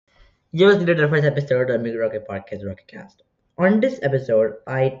You listened to the first episode of Big Rocket Podcast Rocketcast. On this episode,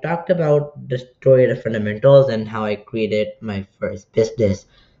 I talked about the story of the fundamentals and how I created my first business,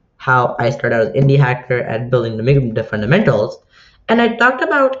 how I started out as indie hacker and building the fundamentals, and I talked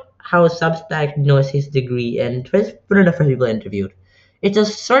about how Substack knows his degree and was one of the first people I interviewed. It's a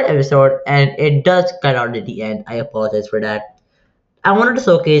short episode and it does cut out at the end. I apologize for that. I wanted to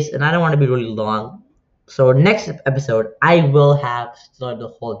showcase, and I don't want to be really long. So next episode, I will have started the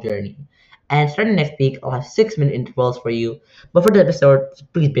whole journey. And starting next week, I'll have 6 minute intervals for you. But for the episode,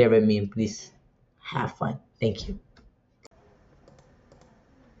 please bear with me and please have fun. Thank you.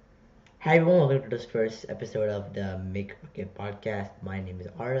 Hi everyone, welcome to this first episode of the Make Rocket podcast. My name is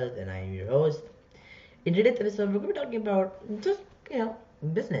Arad and I am your host. In today's episode, we're going to be talking about just,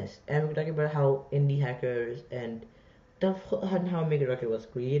 business. And we're talking about how indie hackers and and how Make Rocket was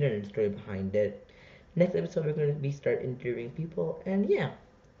created and the story behind it. Next episode, we're going to be start interviewing people. And yeah,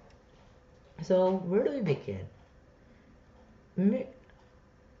 so where do we begin? Mi-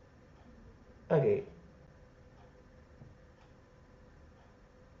 Okay,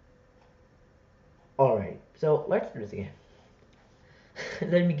 alright, so let's do this again.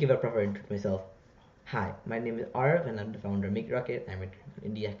 Let me give a proper intro to myself. Hi, my name is Arv and I'm the founder of Make Rocket. I'm an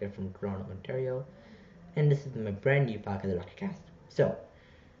indie hacker from Toronto, Ontario. And this is my brand new podcast, the Rocketcast. So,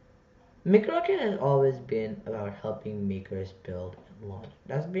 McRocket has always been about helping makers build and launch.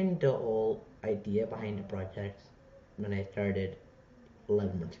 That's been the whole idea behind the project when I started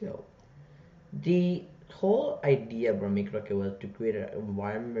 11 months ago. The whole idea about MakeRocket was to create an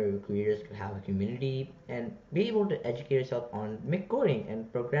environment where creators could have a community and be able to educate yourself on make coding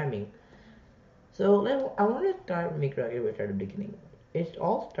and programming. So I want to start MakeRocket right at the beginning. It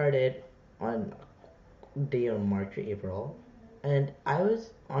all started on day on March or April, and I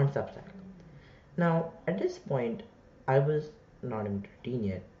was on Substack. Now, at this point, I was not even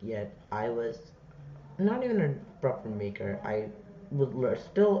 13 yet I was not even a proper maker. I was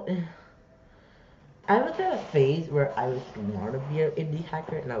still. I was at a phase where I was want to be an indie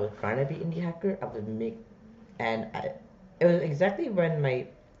hacker, and I was trying to be indie hacker. I was make, and it was exactly when my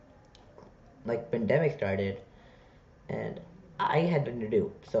pandemic started, and I had nothing to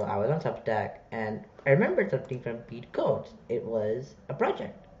do. So I was on Substack, and I remembered something from Pete Codes. It was a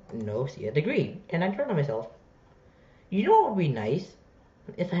project, no see a degree, and I thought to myself, you know what would be nice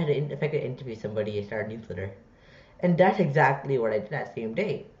if I could interview somebody and start a newsletter, and that's exactly what I did that same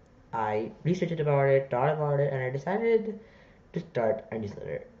day. I researched about it, thought about it, and I decided to start a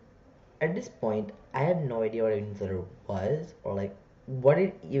newsletter. At this point, I had no idea what a newsletter was or what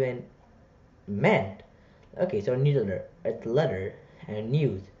it even meant. Okay, so a newsletter, it's a letter and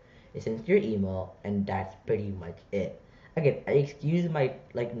news. It sends to your email, and that's pretty much it. Again, I excuse my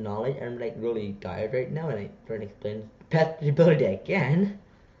knowledge. I'm really tired right now, and I try to explain best ability I can.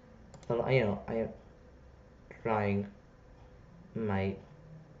 So I am trying my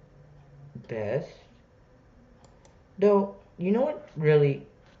best. Though you know what really,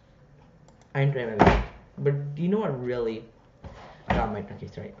 I'm trying my best. But you know what really got my okay,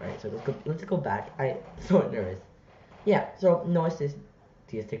 sorry. Alright, so let's go back. I so nervous. Yeah, so no assist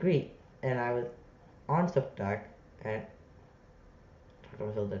DS degree, and I was on Substack and talked to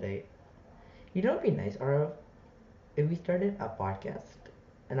myself today. You know, it'd be nice, or if we started a podcast,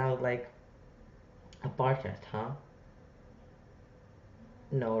 and I was like, a podcast, huh?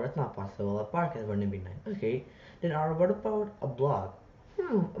 No, that's not possible. A podcast wouldn't be nice. Okay, then or what about a blog?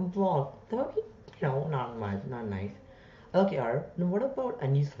 A blog. That would be, not much, not nice. Okay, or then what about a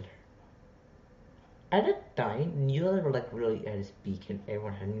newsletter? At that time, newsletters were really at its peak, and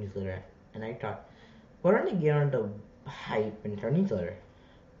everyone had a newsletter. And I thought, why don't I get on the hype and start a newsletter?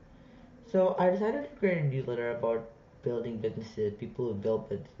 So I decided to create a newsletter about building businesses, people who build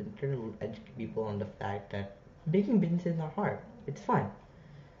businesses, and try to educate people on the fact that making businesses is not hard. It's fun.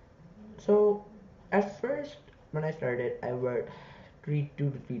 So at first, when I started, I worked 2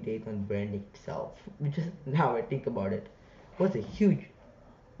 to 3 days on branding itself, which is now I think about it, was a huge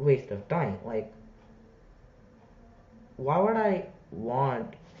waste of time. Why would I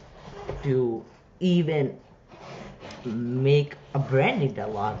want to even make a branding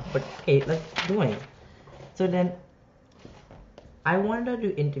that long? But okay, let's do it. So then I wanted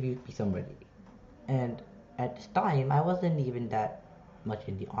to interview somebody, and at this time I wasn't even that much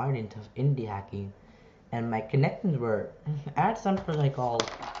in the art into indie hacking, and my connections were at something I call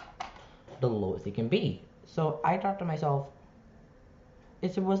the lowest it can be. So I thought to myself,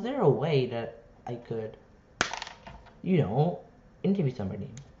 was there a way that I could, you know, interview somebody?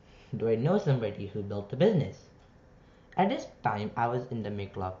 Do I know somebody who built a business? At this time, I was in the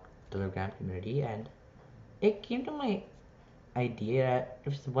MakeLock Telegram community, and it came to my idea.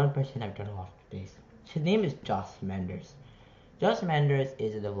 There's one person I've done a lot of days. His name is Josh Manders. Josh Manders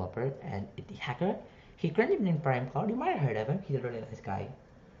is a developer and a hacker. He's currently been in Prime Cloud. You might have heard of him. He's a really nice guy.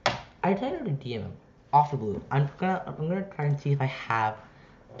 I decided to DM him off the blue. I'm gonna try and see if I have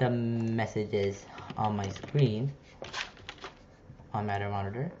the messages on my screen on my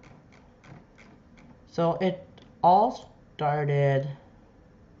monitor. So it all started.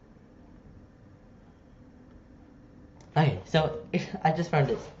 Okay, so I just found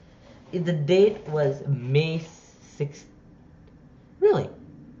this. The date was May 6th. Really?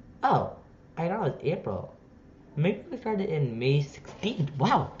 Oh, I thought it was April. Maybe we started in May 16th.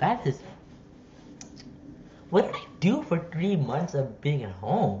 Wow, that is. What did I do for 3 months of being at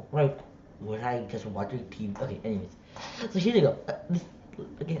home? Like, was I just watching TV? Okay, anyways. So here you go.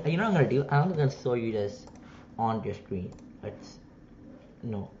 Okay, you know what I'm gonna do? I'm gonna show you this on your screen. Let's.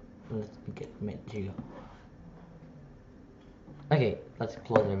 No. Let's get. Here you go. Okay, let's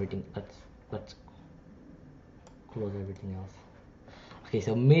close everything. Let's close everything else. Okay,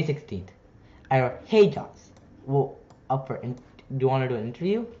 so May 16th. I wrote, hey Josh, well, do you want to do an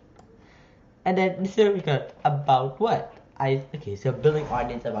interview? And then this is because about what? Okay, so building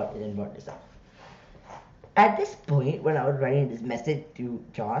audience about it and about this stuff. At this point, when I was writing this message to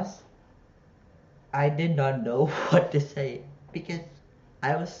Josh, I did not know what to say because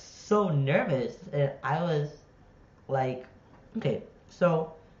I was so nervous and I was like, okay,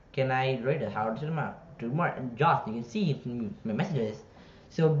 so can I write it? How to do more? And Josh, you can see from my messages.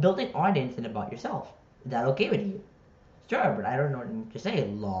 So building audience and about yourself. Is that okay with you? Sure, but I don't know what to say.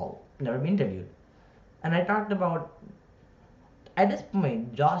 Lol. Never been interviewed. And I talked about. At this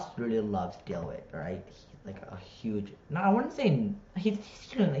point, Josh really loves Tailwind, right? He's like a huge. No, I wouldn't say he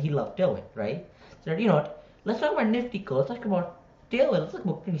loves Tailwind, right? So you know what? Let's talk about NiftyCo. Let's talk about Tailwind. Let's talk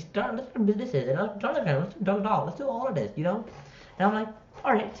about start. Let's talk about businesses and let's talk about let's do all of this, you know. And I'm like,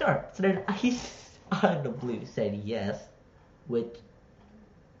 all right, sure. So then he out of the blue said yes, which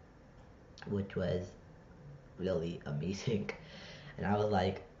was really amazing. And I was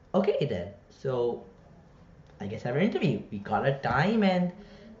like, okay then. So I guess I have an interview. We got a time and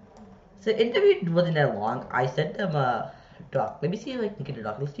so the interview wasn't that long. I sent them a doc. Let me see if I can get a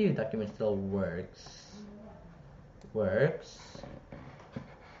doc. Let's see if the document still works.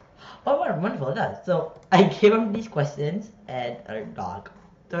 Oh, wonderful, it does. So I gave him these questions and a doc.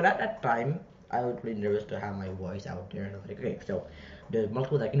 So at that time, I was really nervous to have my voice out there. And I was like, okay, so there's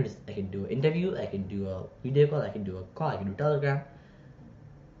multiple things I can do. I can do an interview, I can do a video call, I can do a call, I can do Telegram.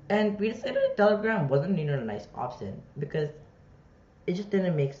 And we decided Telegram wasn't a nice option because it just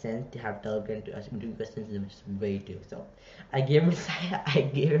didn't make sense to have Telegram to ask him to do questions in this way too. So I gave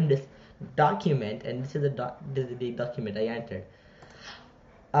him this document, and this is the document I entered.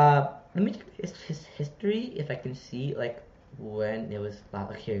 Let me check his history if I can see like when it was.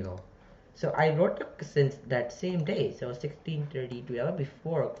 Okay, here you go. So I wrote it since that same day. So 16:32. That would be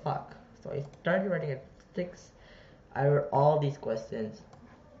 4 o'clock. So I started writing at 6. I wrote all these questions.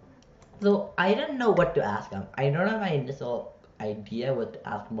 So I didn't know what to ask him. I don't have my initial idea what to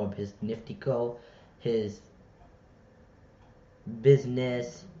ask him about his NiftyCo, his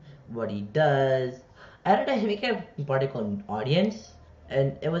business, what he does. I don't know. He made a particle audience,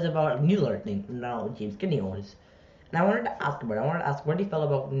 and it was about new learning. Now James Kinney owns. And I wanted to ask about it. I wanted to ask what he felt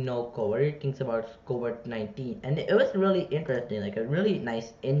about NoCo, what he thinks about COVID-19. And it was really interesting, like a really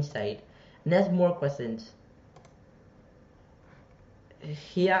nice insight. And there's more questions.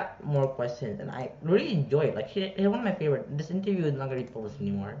 He had more questions, and I really enjoyed. Like, he's one of my favorite. This interview is not going to be published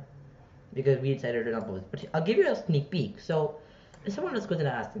anymore because we decided to not publish. But I'll give you a sneak peek. So, this is one of the questions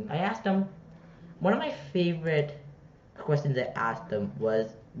I asked him. I asked him, one of my favorite questions I asked him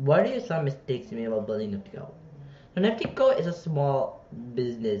was, what are some mistakes you made while building NiftyCo? So NiftyCo is a small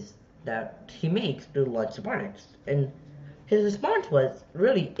business that he makes to launch products, and his response was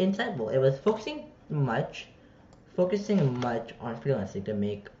really insightful. It was focusing much on freelancing to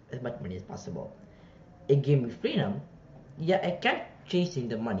make as much money as possible. It gave me freedom, yet I kept chasing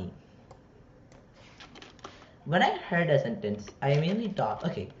the money. When I heard that sentence, I immediately thought,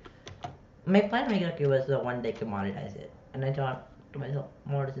 okay, my plan was the one day I could monetize it. And I thought to myself,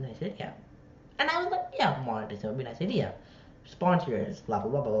 monetization, I said, yeah. And I was like, yeah, monetization would be a nice idea. Sponsors, blah,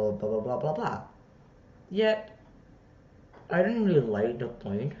 blah, blah, blah, blah, blah, blah, blah, blah. Yet, I didn't really like the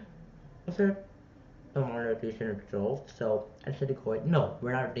point of it. The monetization itself, so I said to go, no,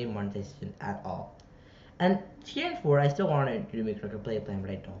 we're not doing monetization at all. And heretofore, I still wanted to make like a play plan,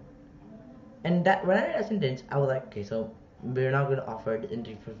 but I don't. And that when I read that sentence, I was like, okay, so we're not going to offer the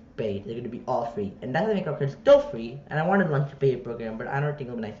interview for paid. They're going to be all free, and that's make it's still free. And I wanted to launch a paid program, but I don't think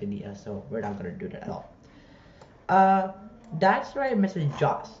it was a nice idea, so we're not going to do that at all. That's where I messaged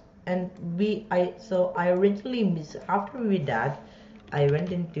Joss, and I originally after we did that, I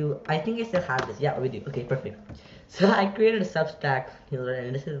went into, I think I still have this. Yeah, we do. Okay, perfect. So I created a Substack,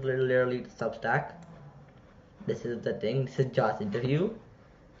 and this is literally the Substack. This is the thing. This is Joss interview.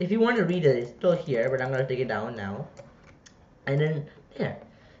 If you want to read it, it's still here, but I'm gonna take it down now. And then there.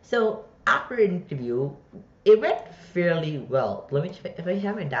 So after the interview, it went fairly well. Let me check if I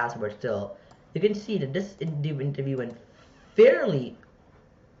have my dashboard still. You can see that this interview went fairly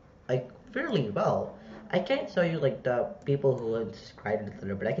fairly well. I can't show you like the people who have subscribed to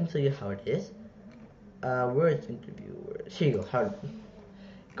Twitter, but I can show you how it is. Where is interview? Here you go. How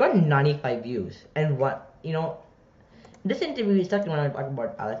got 95 views, and what this interview is talking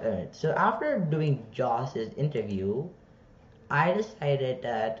about Alex Evans. So after doing Joss's interview, I decided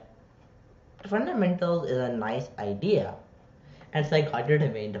that fundamentals is a nice idea, and so I got your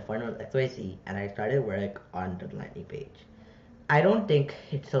domain, the Fundamentals XYZ, and I started work on the landing page. I don't think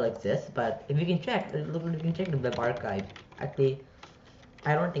it still exists, but if you can check, you can check the web archive. Actually,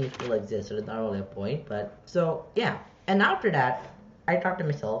 I don't think it still exists, so it's not really a point. But so yeah, and after that, I talked to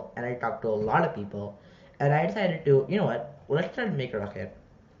myself and I talked to a lot of people, and I decided to, you know what? Let's start MakerRocket.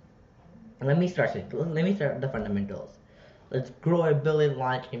 Let me start it. Let me start the fundamentals. Let's grow a billion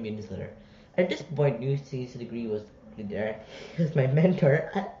launch and be a newsletter. At this point, UC's degree was there. He was my mentor.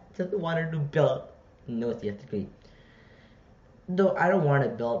 I just wanted to build no CS degree. Though I don't want to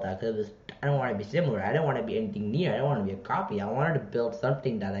build that because I don't want to be similar. I don't want to be anything near. I don't want to be a copy. I wanted to build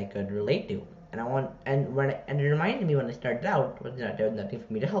something that I could relate to. And it reminded me when I started out, there was nothing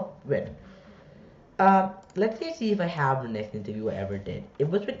for me to help with. Let's see if I have the next interview I ever did. It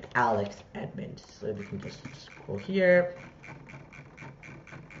was with Alex Edmonds. So we can just scroll here.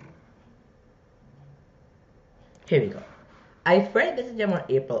 Here we go. I first visited him on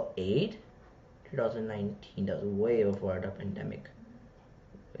April 8th, 2019. That was way before the pandemic.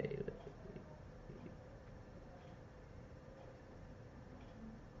 Wait.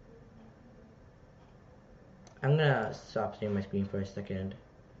 I'm gonna stop sharing my screen for a second.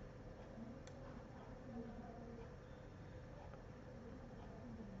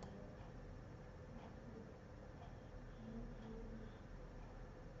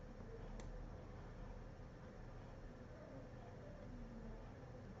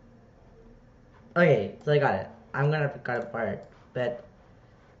 Okay, so I got it. I'm gonna cut it apart, but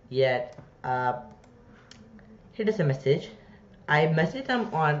yet, here is a message. I messaged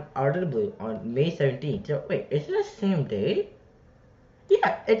them on out of the blue on May 17th. So wait, is it the same day?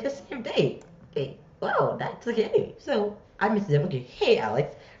 Yeah, it's the same day. Okay, wow, that's okay. So I messaged them. Okay, hey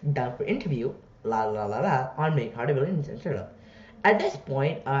Alex, down for interview. La la la la on Make How to Build an Startup. At this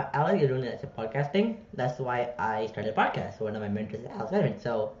point, Alex is doing this podcasting. That's why I started a podcast. So one of my mentors is Alex Edmonds.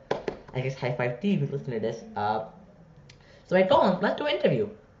 So I guess high five to you if you listen to this. So I told him, let's do an interview.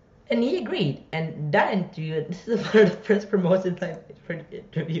 And he agreed. And that interview, this is one of the first promotions I made for the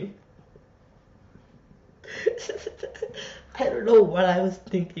interview. I don't know what I was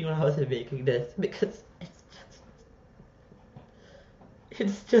thinking when I was making this, because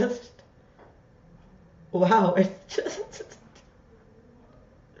it's just, wow, it's just,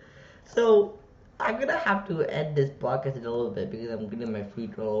 so I'm gonna have to end this podcast in a little bit because I'm getting my free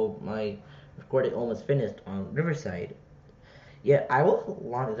throw, my recording almost finished on Riverside. Yeah, I will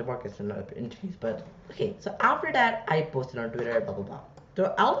launch the podcast and other interviews, but okay. So after that, I posted on Twitter, blah blah blah.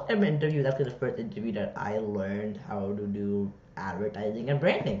 So I'll have an interview. That's the first interview that I learned how to do advertising and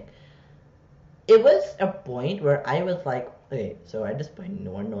branding. It was a point where I was like, okay, so at this point,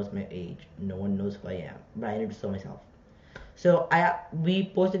 no one knows my age, no one knows who I am, but I need to show myself. So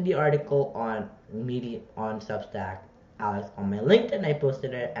we posted the article on media on Substack. Alex on my LinkedIn, I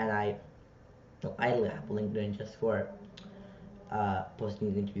posted it, and I have LinkedIn just for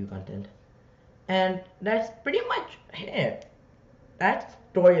posting interview content. And that's pretty much it. That's that's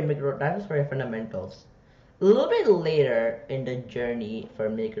the story of fundamentals. A little bit later in the journey for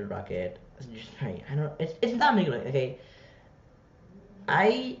MakerRocket, I don't. It's not MakerRocket. Okay.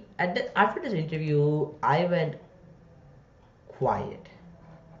 After this interview, I went quiet.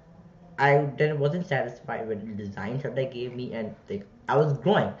 I then wasn't satisfied with the designs that they gave me, and I was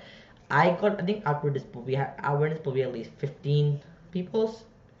growing. I think after this movie, awareness probably at least 15 people,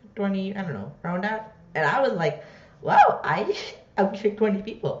 20, I don't know, around that. And I was like, wow, I'm getting 20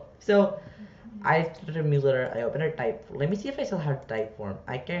 people. So I started a newsletter. I opened a type. Let me see if I still have type form.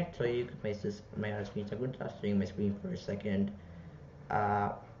 I can't show you my other screen. So I'm going to start showing my screen for a second. Uh,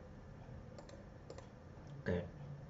 okay.